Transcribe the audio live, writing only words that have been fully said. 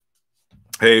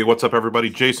Hey, what's up, everybody?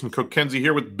 Jason Kokenzie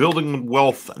here with Building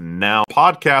Wealth Now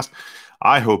podcast.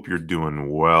 I hope you're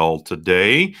doing well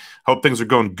today. Hope things are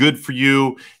going good for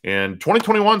you. And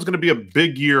 2021 is going to be a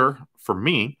big year for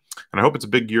me, and I hope it's a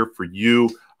big year for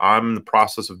you. I'm in the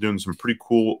process of doing some pretty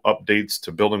cool updates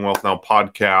to Building Wealth Now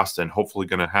podcast, and hopefully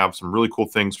going to have some really cool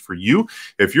things for you.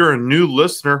 If you're a new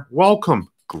listener, welcome.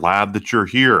 Glad that you're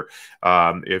here.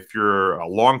 If you're a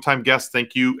longtime guest,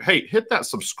 thank you. Hey, hit that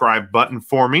subscribe button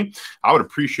for me. I would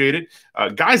appreciate it.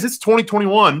 Guys, it's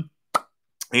 2021,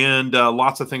 and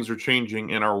lots of things are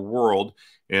changing in our world,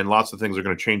 and lots of things are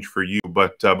going to change for you.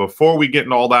 But before we get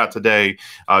into all that today,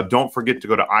 don't forget to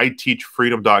go to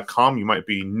iteachfreedom.com. You might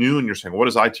be new and you're saying, what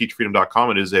is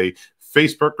iteachfreedom.com? It is a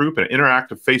Facebook group, an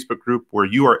interactive Facebook group where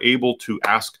you are able to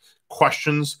ask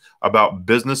questions about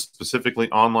business,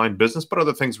 specifically online business, but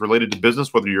other things related to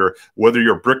business, whether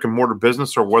you're a brick and mortar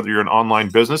business or whether you're an online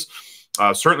business.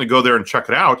 Certainly go there and check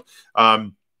it out.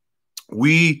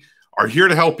 We are here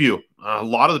to help you. A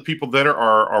lot of the people there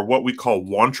are what we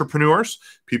call entrepreneurs,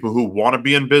 people who want to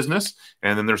be in business.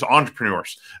 And then there's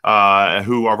entrepreneurs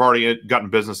who have already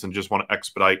gotten business and just want to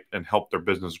expedite and help their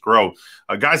business grow.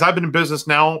 Guys, I've been in business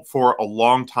now for a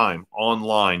long time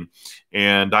online,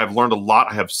 and I've learned a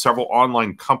lot. I have several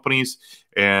online companies,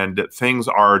 and things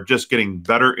are just getting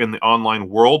better in the online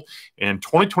world. And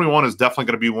 2021 is definitely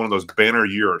going to be one of those banner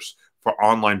years for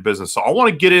online business. So I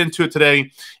want to get into it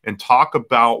today and talk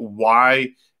about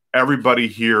why everybody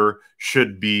here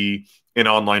should be in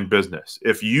online business.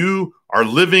 If you are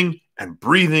living and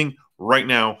breathing right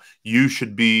now, you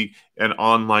should be an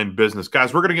online business.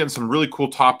 Guys, we're going to get into some really cool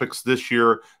topics this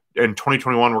year. In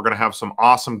 2021, we're going to have some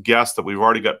awesome guests that we've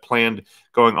already got planned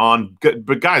going on.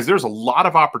 But guys, there's a lot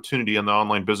of opportunity in the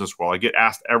online business world. I get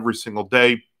asked every single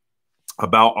day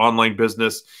about online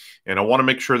business, and I want to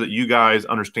make sure that you guys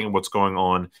understand what's going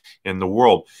on in the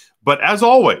world. But as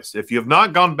always, if you have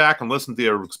not gone back and listened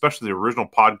to especially the original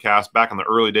podcast back in the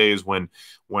early days when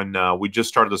we just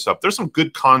started this up, there's some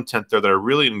good content there that I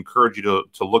really encourage you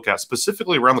to look at,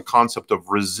 specifically around the concept of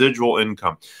residual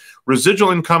income.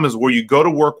 Residual income is where you go to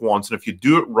work once, and if you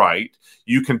do it right,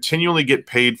 you continually get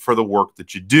paid for the work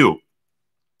that you do.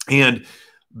 And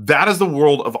that is the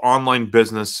world of online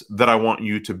business that I want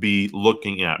you to be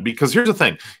looking at. Because here's the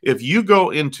thing. If you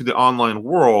go into the online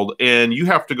world and you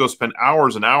have to go spend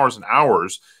hours and hours and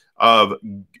hours of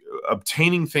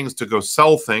obtaining things to go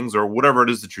sell things or whatever it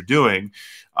is that you're doing,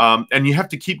 and you have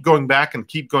to keep going back and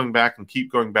keep going back and keep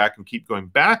going back and keep going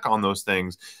back on those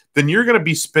things, then you're going to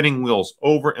be spinning wheels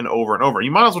over and over and over. You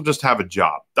might as well just have a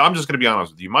job. I'm just going to be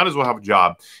honest with you. You might as well have a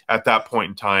job at that point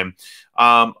in time.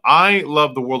 I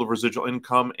love the world of residual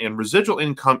income, and residual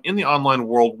income in the online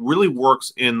world really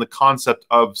works in the concept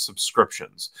of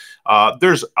subscriptions.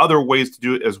 There's other ways to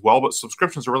do it as well, but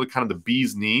subscriptions are really kind of the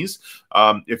bee's knees,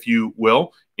 if you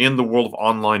will, in the world of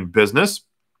online business.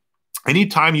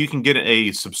 Anytime you can get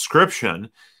a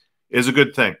subscription is a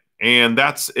good thing. And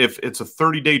that's, if it's a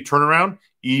 30-day turnaround,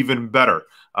 even better.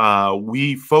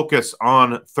 We focus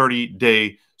on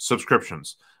 30-day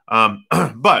subscriptions.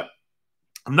 But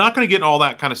I'm not going to get in all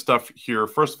that kind of stuff here.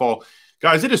 First of all,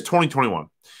 guys, it is 2021.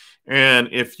 And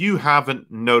if you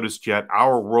haven't noticed yet,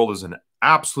 our world is in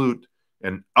absolute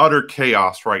and utter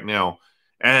chaos right now.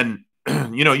 And,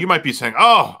 you might be saying,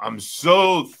 oh, I'm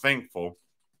so thankful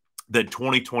that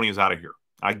 2020 is out of here.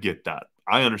 I get that.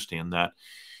 I understand that.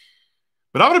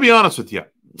 But I'm going to be honest with you.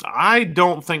 I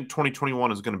don't think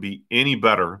 2021 is going to be any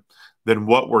better than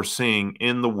what we're seeing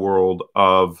in the world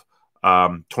of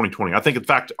 2020. I think, in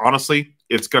fact, honestly,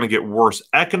 it's going to get worse.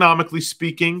 Economically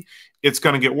speaking, it's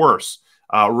going to get worse.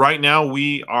 Right now,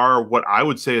 we are what I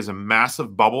would say is a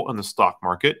massive bubble in the stock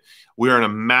market. We are in a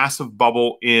massive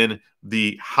bubble in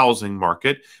the housing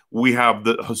market. We have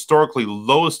the historically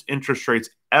lowest interest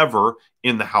rates ever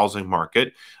in the housing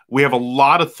market. We have a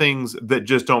lot of things that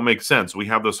just don't make sense. We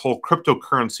have this whole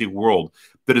cryptocurrency world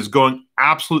that is going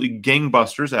absolutely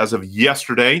gangbusters. As of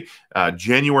yesterday,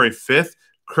 January 5th,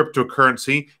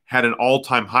 cryptocurrency had an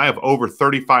all-time high of over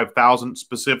 35,000,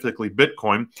 specifically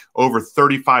Bitcoin, over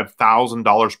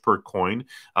 $35,000 per coin.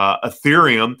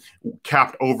 Ethereum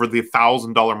capped over the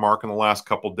 $1,000 mark in the last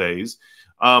couple days.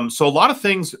 So a lot of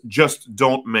things just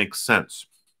don't make sense.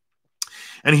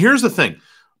 And here's the thing.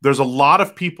 There's a lot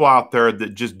of people out there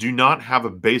that just do not have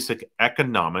a basic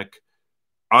economic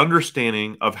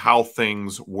understanding of how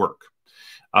things work.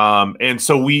 And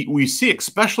so we see,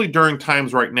 especially during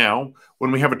times right now, when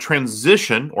we have a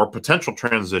transition or potential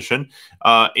transition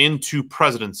into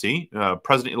presidency.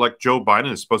 President-elect Joe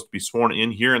Biden is supposed to be sworn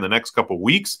in here in the next couple of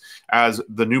weeks as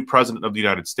the new president of the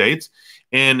United States.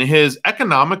 And his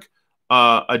economic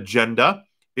agenda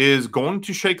is going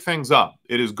to shake things up.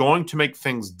 It is going to make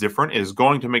things different. It is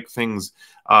going to make things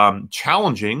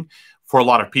challenging for a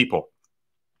lot of people.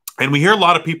 And we hear a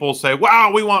lot of people say,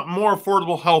 wow, we want more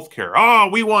affordable health care. Oh,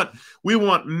 we want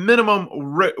minimum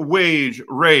wage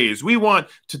raise. We want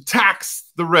to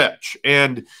tax the rich.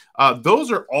 And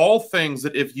those are all things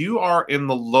that if you are in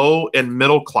the low and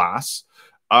middle class,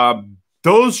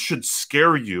 those should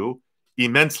scare you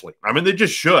immensely. I mean, they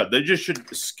just should. They just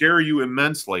should scare you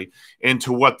immensely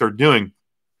into what they're doing.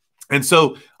 And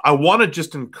so I want to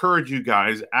just encourage you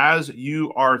guys, as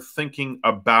you are thinking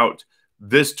about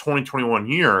this 2021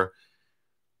 year,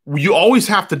 you always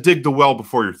have to dig the well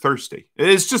before you're thirsty.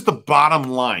 It's just the bottom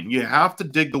line. You have to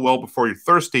dig the well before you're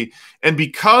thirsty. And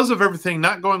because of everything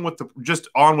not going with the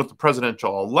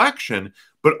presidential election,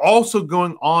 but also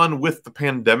going on with the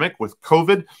pandemic, with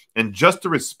COVID, and just the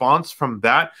response from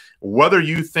that, whether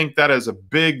you think that is a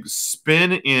big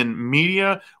spin in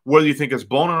media, whether you think it's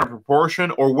blown out of proportion,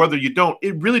 or whether you don't,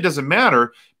 it really doesn't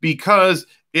matter, because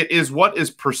it is what is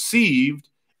perceived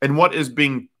and what is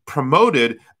being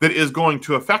promoted that is going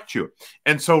to affect you.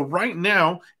 And so right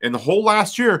now, in the whole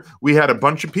last year, we had a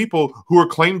bunch of people who are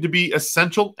claimed to be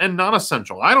essential and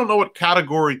non-essential. I don't know what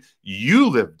category you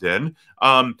lived in.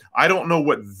 I don't know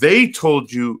what they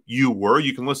told you you were.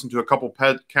 You can listen to a couple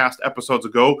podcast episodes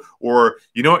ago, or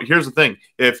you know what? Here's the thing.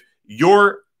 If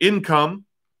your income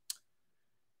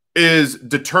is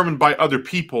determined by other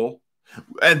people,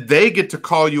 and they get to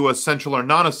call you essential or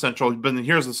non-essential, but then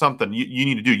here's something you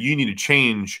need to do. You need to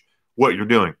change what you're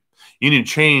doing. You need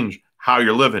to change how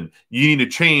you're living. You need to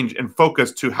change and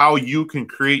focus to how you can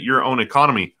create your own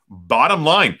economy. Bottom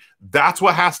line, that's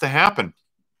what has to happen.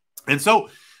 And so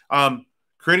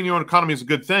creating your own economy is a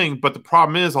good thing, but the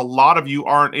problem is a lot of you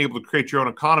aren't able to create your own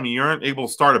economy. You aren't able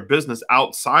to start a business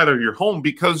outside of your home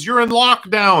because you're in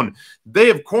lockdown. They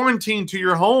have quarantined to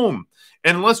your home.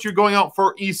 And unless you're going out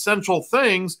for essential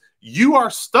things, you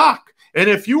are stuck. And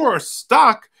if you are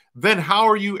stuck, then how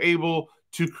are you able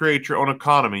to create your own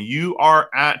economy? You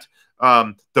are at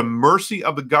the mercy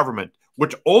of the government,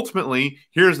 which ultimately,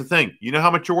 here's the thing. You know how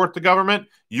much you're worth to government?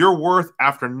 You're worth,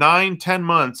 after 9-10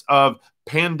 months of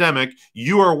pandemic,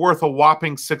 you are worth a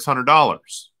whopping $600.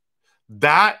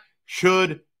 That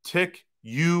should tick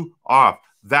you off.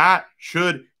 That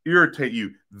should irritate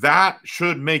you. That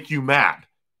should make you mad.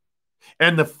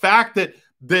 And the fact that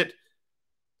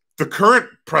the current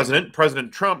president,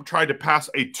 President Trump, tried to pass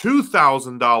a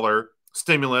 $2,000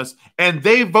 stimulus and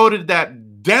they voted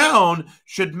that down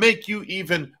should make you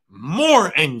even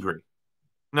more angry.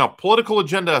 Now, political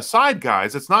agenda aside,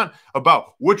 guys, it's not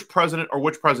about which president or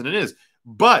which president is.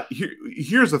 But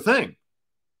here's the thing.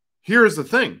 Here's the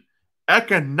thing.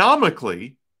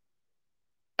 Economically,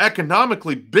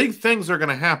 big things are going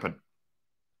to happen.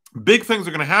 Big things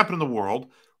are going to happen in the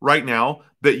world right now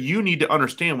that you need to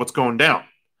understand what's going down.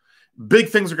 Big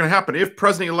things are going to happen. If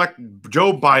President-elect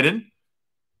Joe Biden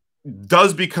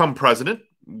does become president,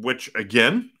 which,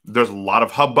 again, there's a lot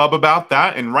of hubbub about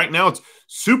that. And right now it's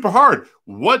super hard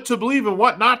what to believe and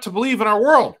what not to believe in our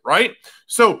world, right?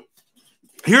 So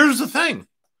here's the thing.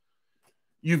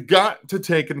 You've got to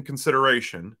take into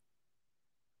consideration,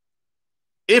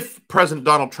 if President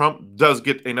Donald Trump does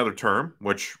get another term,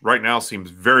 which right now seems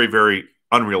very, very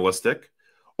unrealistic,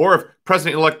 or if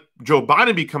President-elect Joe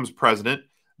Biden becomes president,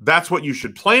 that's what you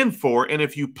should plan for. And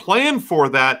if you plan for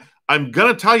that, I'm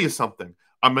going to tell you something.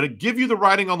 I'm going to give you the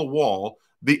writing on the wall.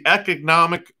 The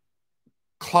economic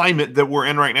climate that we're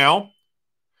in right now,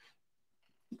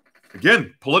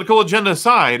 again, political agenda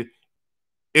aside,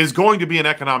 is going to be an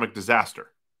economic disaster.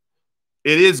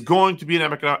 It is going to be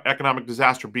an economic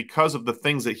disaster because of the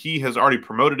things that he has already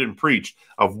promoted and preached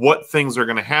of what things are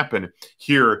going to happen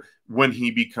here when he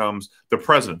becomes the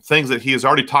president. Things that he has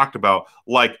already talked about,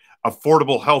 like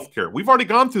affordable health care. We've already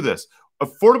gone through this.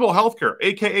 Affordable health care,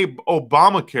 aka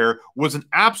Obamacare, was an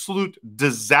absolute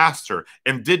disaster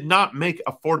and did not make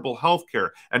affordable health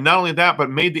care. And not only that, but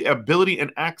made the ability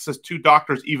and access to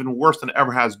doctors even worse than it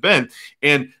ever has been.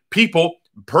 And people,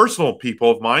 personal people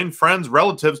of mine, friends,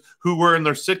 relatives who were in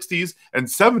their 60s and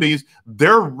 70s,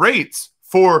 their rates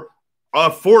for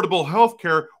affordable health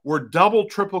care were double,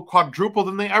 triple, quadruple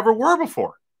than they ever were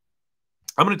before.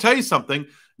 I'm going to tell you something.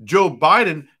 Joe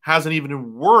Biden has an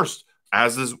even worse,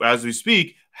 as we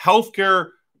speak, healthcare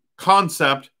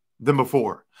concept than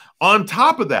before. On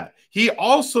top of that, he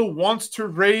also wants to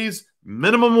raise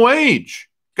minimum wage.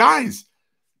 Guys,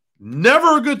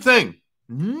 never a good thing.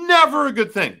 Never a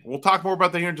good thing. We'll talk more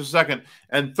about that here in just a second.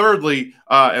 And thirdly,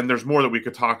 and there's more that we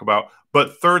could talk about,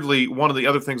 but thirdly, one of the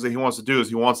other things that he wants to do is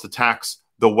he wants to tax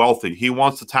the wealthy. He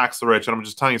wants to tax the rich. And I'm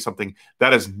just telling you something,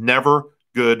 that is never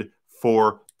good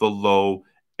for the low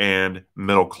and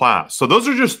middle class. So those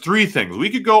are just three things.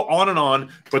 We could go on,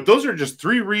 but those are just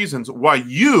three reasons why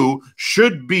you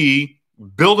should be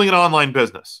building an online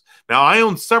business. Now, I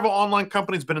own several online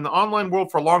companies, been in the online world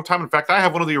for a long time. In fact, I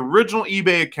have one of the original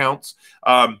eBay accounts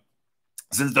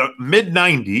since the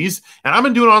mid-90s, and I've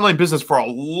been doing online business for a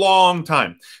long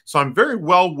time. So I'm very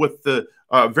well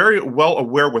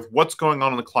aware with what's going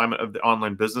on in the climate of the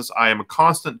online business. I am a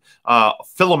constant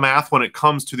philomath when it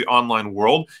comes to the online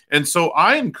world. And so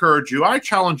I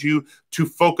challenge you to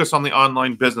focus on the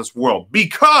online business world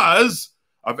because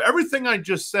of everything I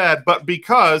just said, but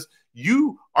because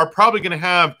you are probably going to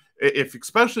have,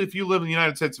 especially if you live in the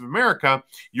United States of America,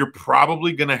 you're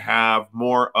probably going to have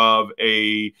more of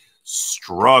a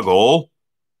struggle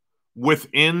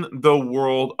within the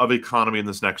world of economy in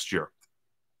this next year.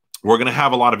 We're going to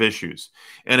have a lot of issues.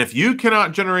 And if you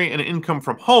cannot generate an income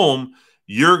from home,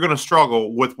 you're going to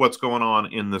struggle with what's going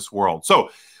on in this world.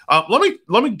 So let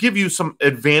me give you some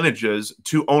advantages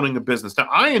to owning a business. Now,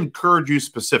 I encourage you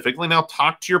specifically. Now,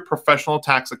 talk to your professional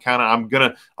tax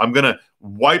accountant. I'm gonna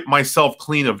wipe myself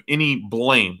clean of any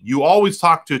blame. You always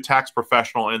talk to a tax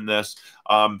professional in this,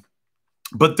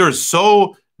 but there's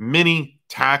so many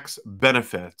tax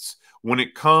benefits when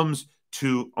it comes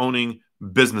to owning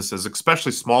businesses,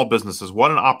 especially small businesses.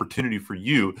 What an opportunity for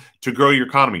you to grow your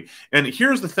economy. And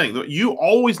here's the thing, you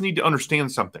always need to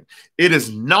understand something. It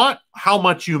is not how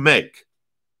much you make.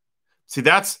 See,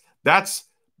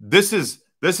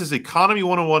 this is economy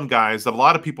 101, guys, that a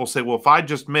lot of people say, well, if I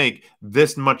just make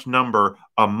this much number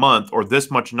a month or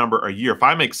this much number a year, if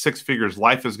I make six figures,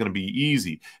 life is going to be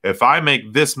easy. If I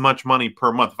make this much money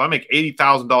per month, if I make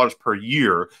 $80,000 per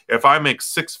year, if I make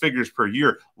six figures per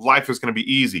year, life is going to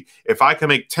be easy. If I can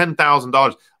make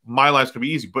 $10,000, my life's going to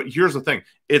be easy. But here's the thing.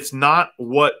 It's not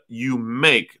what you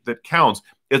make that counts.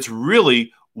 It's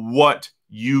really what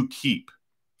you keep.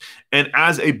 And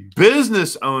as a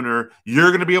business owner,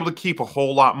 you're going to be able to keep a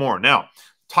whole lot more. Now,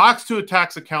 talk to a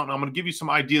tax accountant. I'm going to give you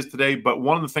some ideas today, but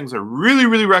one of the things I really,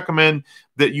 really recommend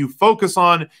that you focus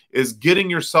on is getting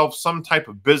yourself some type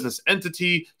of business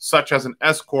entity, such as an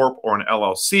S Corp or an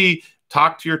LLC.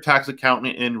 Talk to your tax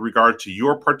accountant in regard to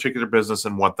your particular business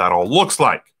and what that all looks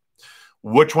like.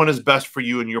 Which one is best for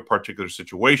you in your particular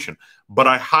situation. But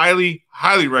I highly,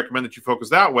 highly recommend that you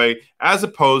focus that way as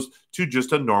opposed to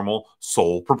just a normal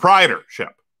sole proprietorship.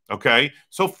 Okay?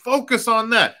 So focus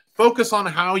on that. Focus on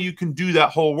how you can do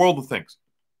that whole world of things.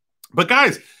 But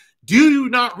guys, do you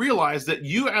not realize that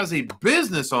you as a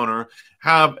business owner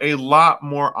have a lot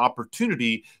more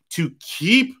opportunity to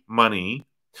keep money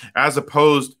as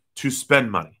opposed to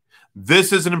spend money?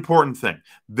 This is an important thing.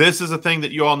 This is a thing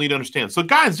that you all need to understand. So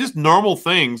guys, just normal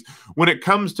things when it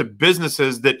comes to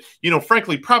businesses that,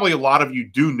 frankly, probably a lot of you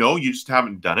do know, you just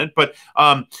haven't done it. But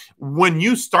when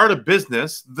you start a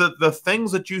business, the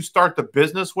things that you start the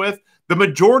business with, the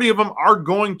majority of them are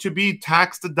going to be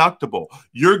tax deductible.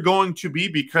 You're going to be,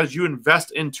 because you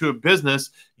invest into a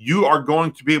business, you are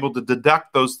going to be able to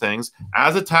deduct those things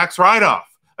as a tax write-off.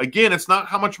 Again, it's not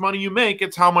how much money you make,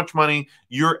 it's how much money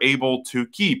you're able to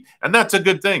keep. And that's a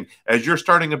good thing. As you're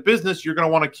starting a business, you're going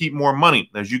to want to keep more money.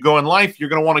 As you go in life, you're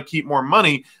going to want to keep more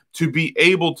money to be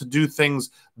able to do things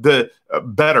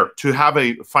better, to have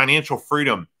a financial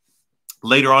freedom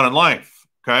later on in life,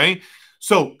 okay?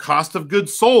 So cost of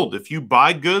goods sold. If you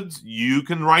buy goods, you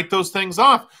can write those things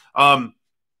off.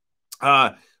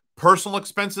 Personal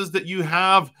expenses that you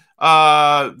have,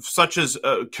 such as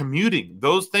commuting,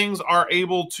 those things are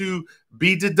able to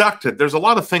be deducted. There's a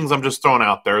lot of things I'm just throwing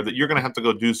out there that you're going to have to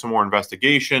go do some more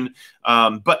investigation.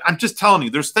 But I'm just telling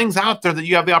you, there's things out there that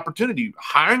you have the opportunity.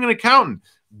 Hiring an accountant,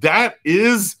 that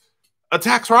is a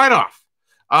tax write-off.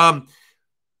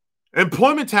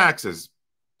 Employment taxes,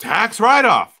 tax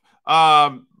write-off.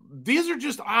 These are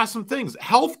just awesome things.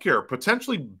 Healthcare,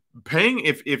 potentially paying,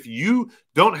 if you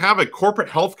don't have a corporate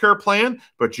healthcare plan,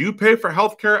 but you pay for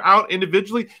healthcare out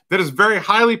individually, that is very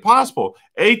highly possible.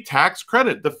 A tax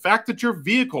credit, the fact that your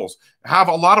vehicles have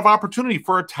a lot of opportunity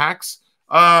for a tax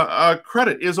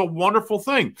credit is a wonderful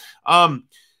thing.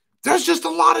 There's just a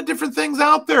lot of different things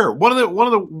out there. One of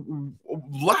the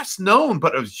less known,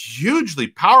 but a hugely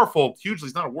powerful, hugely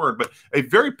is not a word, but a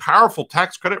very powerful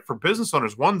tax credit for business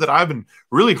owners, one that I've been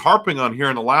really harping on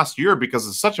here in the last year because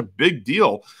it's such a big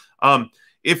deal.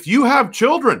 If you have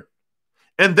children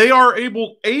and they are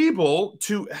able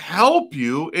to help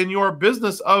you in your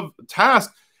business of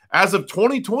task, as of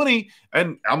 2020,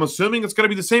 and I'm assuming it's going to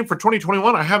be the same for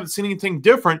 2021, I haven't seen anything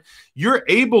different, you're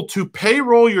able to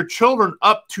payroll your children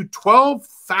up to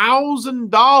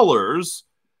 $12,000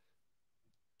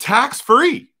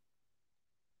 tax-free.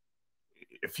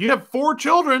 if you have 4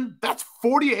 children, that's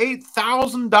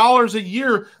 $48,000 a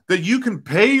year that you can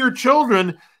pay your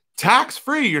children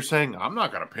tax-free. You're saying, I'm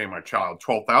not going to pay my child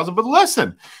 $12,000, but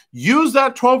listen, use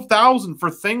that $12,000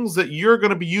 for things that you're going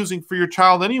to be using for your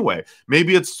child anyway.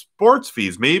 Maybe it's sports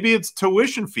fees, maybe it's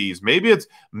tuition fees, maybe it's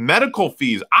medical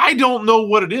fees. I don't know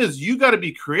what it is. You got to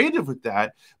be creative with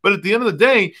that. But at the end of the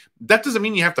day, that doesn't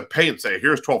mean you have to pay and say,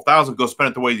 here's $12,000, go spend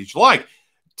it the way that you like.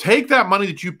 Take that money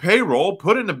that you payroll,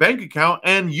 put it in a bank account,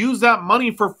 and use that money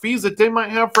for fees that they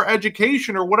might have for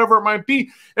education or whatever it might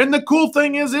be. And the cool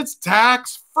thing is it's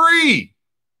tax-free.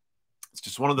 It's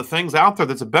just one of the things out there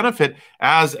that's a benefit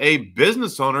as a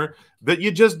business owner that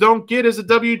you just don't get as a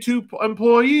W-2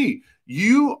 employee.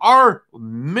 You are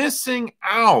missing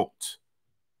out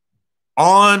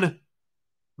on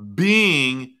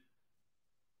being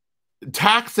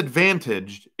tax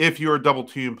advantaged if you're a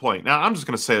W-2 employee. Now, I'm just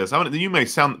going to say this. You may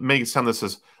sound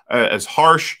this as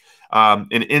harsh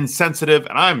and insensitive,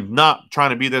 and I'm not trying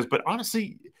to be this, but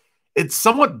honestly, it's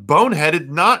somewhat boneheaded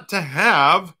not to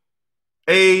have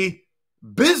a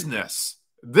business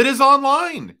that is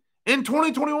online in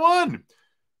 2021,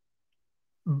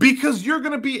 because you're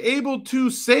going to be able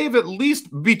to save at least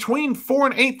between $4,000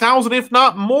 and $8,000, if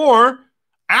not more,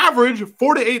 average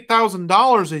 $4,000 to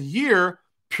 $8,000 a year,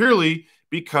 purely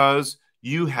because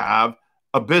you have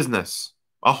a business,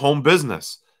 a home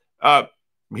business.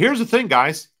 Here's the thing,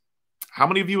 guys. How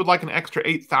many of you would like an extra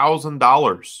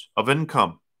 $8,000 of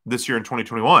income this year in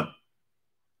 2021?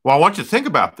 Well, I want you to think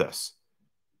about this.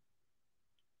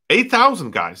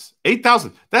 8,000, guys.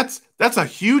 8,000. That's a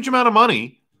huge amount of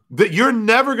money that you're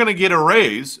never going to get a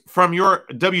raise from your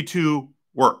W-2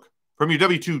 work, from your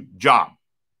W-2 job.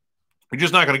 You're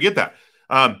just not going to get that.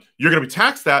 You're going to be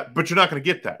taxed that, but you're not going to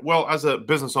get that. Well, as a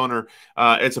business owner,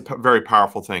 it's a very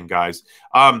powerful thing, guys.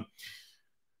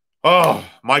 Oh,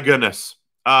 my goodness.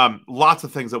 Lots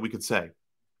of things that we could say.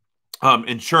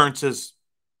 Insurances,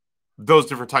 those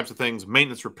different types of things,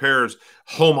 maintenance, repairs,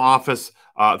 home office,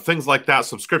 things like that,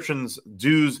 subscriptions,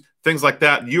 dues, things like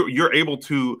that. You're able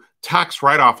to tax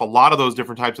write off a lot of those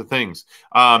different types of things.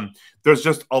 There's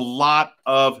just a lot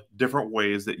of different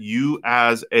ways that you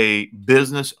as a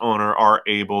business owner are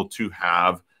able to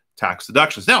have tax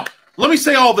deductions. Now, let me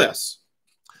say all this.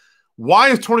 Why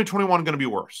is 2021 going to be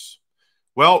worse?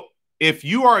 Well, if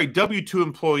you are a W-2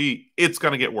 employee, it's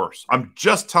going to get worse. I'm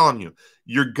just telling you,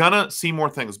 you're going to see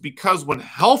more things, because when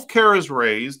healthcare is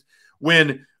raised,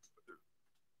 when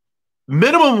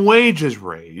minimum wage is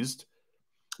raised,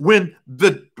 when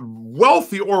the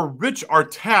wealthy or rich are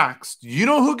taxed, you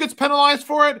know who gets penalized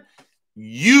for it?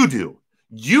 You do.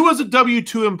 You as a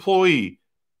W-2 employee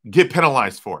get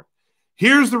penalized for it.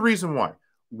 Here's the reason why.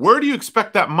 Where do you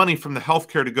expect that money from the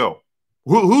healthcare to go?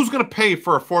 Who's going to pay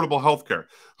for affordable healthcare?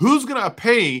 Who's going to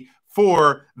pay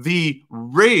for the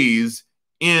raise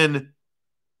in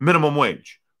minimum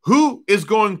wage? Who is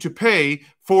going to pay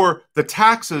for the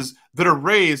taxes that are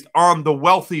raised on the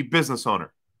wealthy business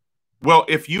owner? Well,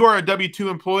 if you are a W-2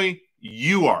 employee,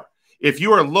 you are. If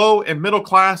you are low and middle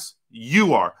class,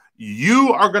 you are.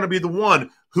 You are going to be the one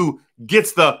who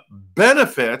gets the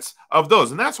benefits of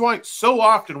those. And that's why so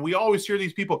often we always hear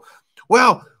these people,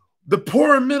 well, the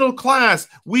poor and middle class,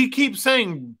 we keep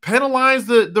saying penalize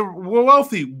the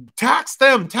wealthy, tax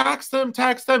them, tax them,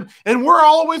 tax them. And we're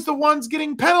always the ones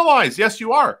getting penalized. Yes,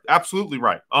 you are. Absolutely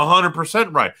right.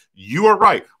 100% right. You are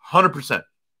right. 100%.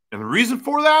 And the reason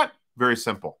for that, very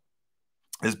simple,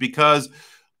 is because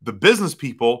the business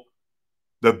people,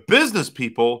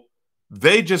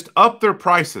 they just up their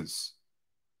prices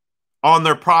on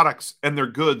their products and their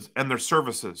goods and their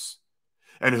services.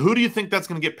 And who do you think that's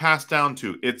going to get passed down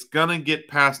to? It's going to get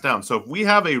passed down. So if we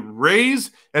have a raise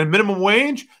and minimum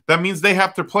wage, that means they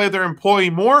have to pay their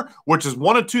employee more, which is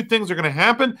one of two things are going to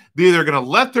happen. They're either going to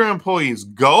let their employees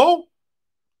go,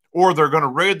 or they're going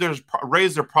to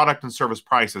raise their product and service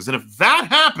prices. And if that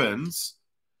happens,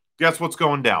 guess what's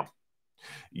going down?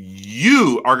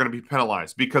 You are going to be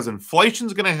penalized, because inflation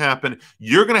is going to happen.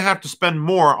 You're going to have to spend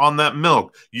more on that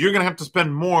milk. You're going to have to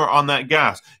spend more on that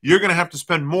gas. You're going to have to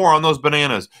spend more on those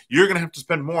bananas. You're going to have to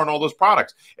spend more on all those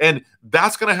products. And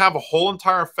that's going to have a whole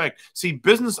entire effect. See,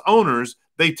 business owners,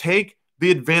 they take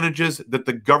the advantages that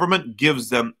the government gives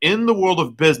them in the world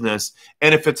of business.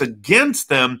 And if it's against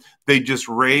them, they just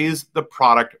raise the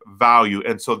product value.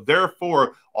 And so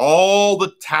therefore, all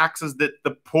the taxes that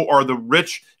the poor or the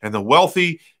rich and the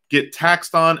wealthy get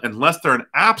taxed on, unless they're an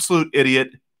absolute idiot.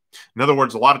 In other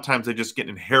words, a lot of times they just get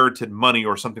inherited money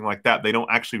or something like that. They don't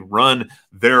actually run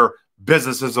their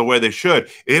businesses the way they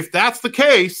should. If that's the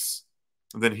case,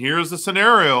 then here's the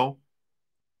scenario.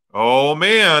 Oh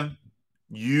man,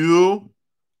 you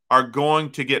are going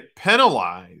to get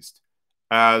penalized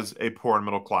as a poor and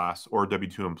middle class or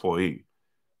W-2 employee.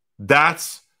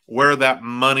 That's where that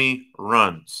money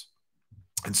runs.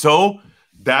 And so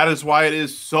that is why it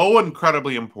is so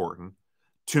incredibly important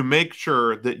to make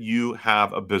sure that you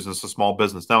have a business, a small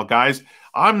business. Now, guys,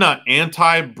 I'm not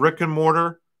anti-brick and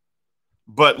mortar,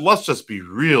 but let's just be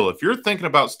real. If you're thinking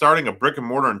about starting a brick and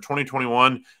mortar in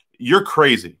 2021, you're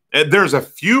crazy. There's a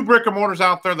few brick and mortars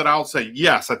out there that I'll say,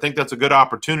 yes, I think that's a good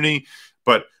opportunity.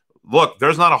 But look,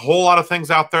 there's not a whole lot of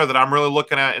things out there that I'm really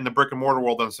looking at in the brick and mortar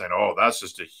world and saying, oh, that's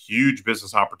just a huge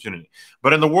business opportunity.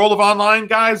 But in the world of online,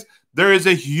 guys, there is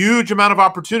a huge amount of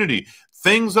opportunity.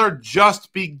 Things are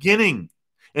just beginning.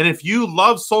 And if you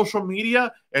love social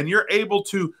media and you're able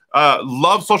to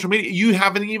love social media, you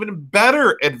have an even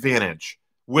better advantage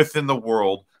within the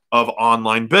world of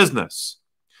online business.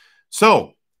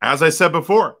 So, as I said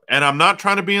before, and I'm not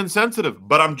trying to be insensitive,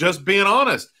 but I'm just being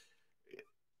honest,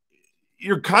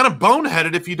 you're kind of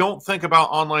boneheaded if you don't think about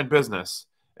online business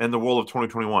in the world of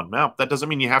 2021. Now, that doesn't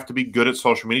mean you have to be good at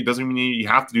social media. It doesn't mean you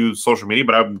have to do social media,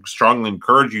 but I would strongly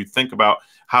encourage you to think about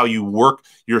how you work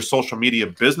your social media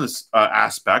business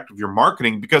aspect of your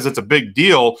marketing, because it's a big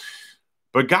deal.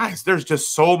 But guys, there's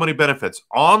just so many benefits.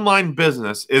 Online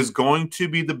business is going to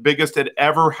be the biggest it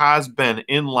ever has been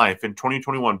in life in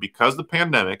 2021 because of the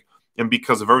pandemic and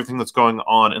because of everything that's going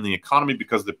on in the economy,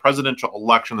 because of the presidential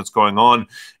election that's going on.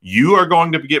 You are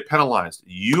going to get penalized.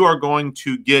 You are going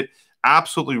to get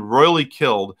absolutely royally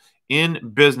killed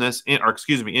in business,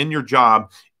 in your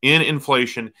job, in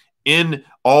inflation, in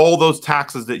all those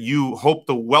taxes that you hope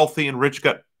the wealthy and rich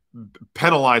got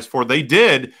penalized for. They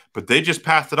did, but they just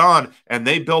passed it on and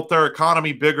they built their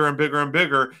economy bigger and bigger and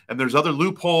bigger. And there's other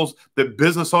loopholes that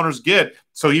business owners get.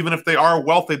 So even if they are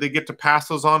wealthy, they get to pass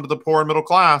those on to the poor and middle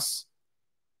class.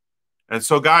 And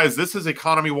so, guys, this is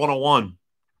Economy 101.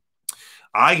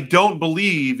 I don't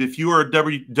believe if you are a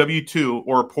W-2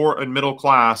 or a poor and middle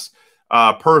class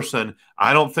person,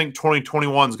 I don't think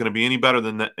 2021 is going to be any better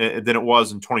than it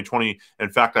was in 2020. In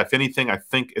fact, if anything, I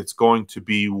think it's going to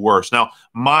be worse. Now,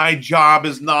 my job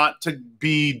is not to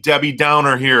be Debbie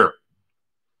Downer here.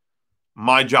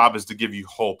 My job is to give you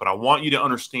hope, and I want you to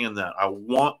understand that. I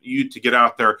want you to get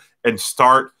out there and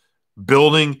start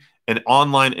building an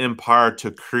online empire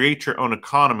to create your own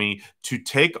economy, to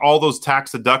take all those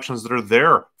tax deductions that are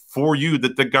there for you,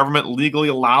 that the government legally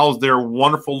allows, their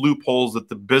wonderful loopholes that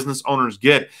the business owners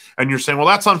get. And you're saying, well,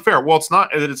 that's unfair. Well, it's not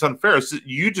that it's unfair. It's that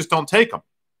you just don't take them.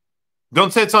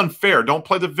 Don't say it's unfair. Don't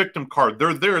play the victim card.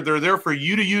 They're there. They're there for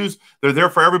you to use. They're there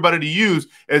for everybody to use.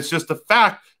 It's just the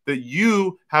fact that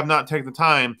you have not taken the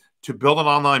time to build an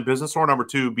online business, or number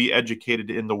two, be educated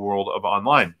in the world of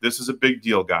online. This is a big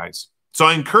deal, guys. So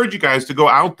I encourage you guys to go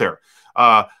out there.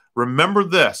 Remember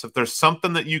this, if there's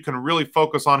something that you can really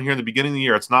focus on here in the beginning of the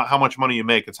year, it's not how much money you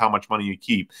make, it's how much money you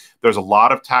keep. There's a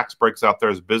lot of tax breaks out there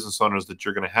as business owners that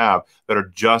you're going to have that are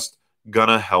just going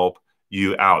to help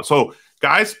you out. So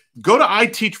guys, go to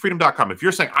iteachfreedom.com. If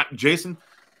you're saying, Jason,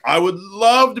 I would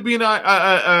love to be an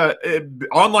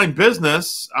online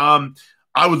business.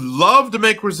 I would love to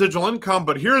make residual income,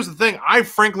 but here's the thing. I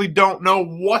frankly don't know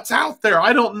what's out there.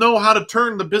 I don't know how to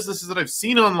turn the businesses that I've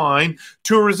seen online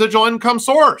to a residual income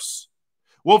source.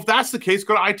 Well, if that's the case,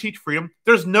 go to I Teach Freedom.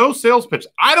 There's no sales pitch.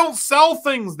 I don't sell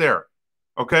things there,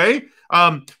 okay?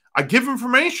 I give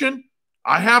information.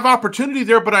 I have opportunity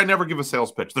there, but I never give a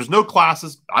sales pitch. There's no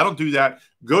classes. I don't do that.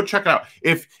 Go check it out.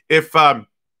 If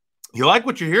you like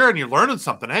what you hear and you're learning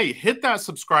something, hey, hit that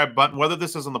subscribe button, whether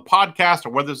this is on the podcast or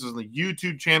whether this is on the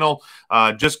YouTube channel.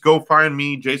 Just go find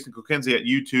me, Jason Kokenzie, at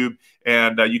YouTube,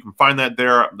 and you can find that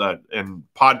there in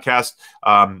podcast.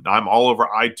 I'm all over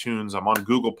iTunes. I'm on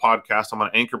Google Podcast. I'm on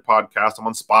Anchor Podcast. I'm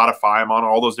on Spotify. I'm on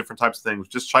all those different types of things.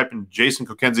 Just type in Jason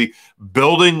Kokenzie,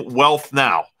 Building Wealth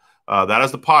Now. That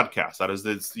is the podcast. That is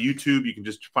the YouTube. You can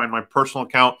just find my personal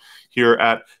account here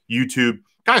at YouTube.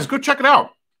 Guys, go check it out.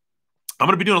 I'm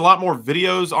going to be doing a lot more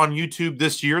videos on YouTube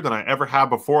this year than I ever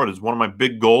have before. It is one of my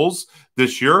big goals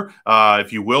this year.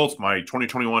 If you will, it's my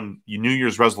 2021 New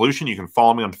Year's resolution. You can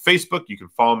follow me on Facebook. You can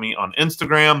follow me on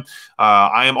Instagram.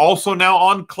 I am also now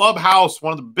on Clubhouse,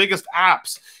 one of the biggest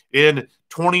apps in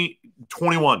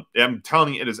 2021. I'm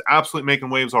telling you, it is absolutely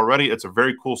making waves already. It's a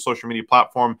very cool social media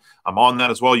platform. I'm on that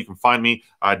as well. You can find me.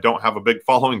 I don't have a big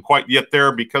following quite yet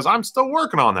there because I'm still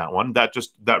working on that one. That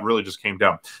really just came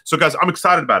down. So guys, I'm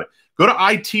excited about it. Go to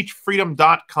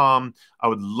iteachfreedom.com. I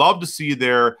would love to see you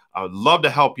there. I would love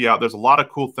to help you out. There's a lot of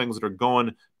cool things that are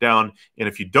going down. And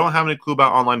if you don't have any clue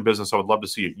about online business, I would love to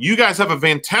see you. You guys have a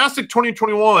fantastic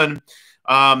 2021.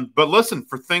 But listen,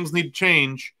 things need to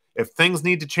change. If things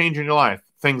need to change in your life,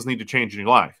 things need to change in your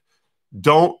life.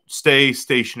 Don't stay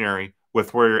stationary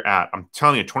with where you're at. I'm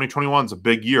telling you, 2021 is a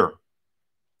big year.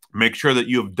 Make sure that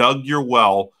you have dug your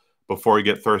well before you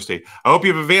get thirsty. I hope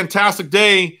you have a fantastic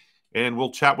day, and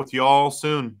we'll chat with you all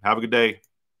soon. Have a good day.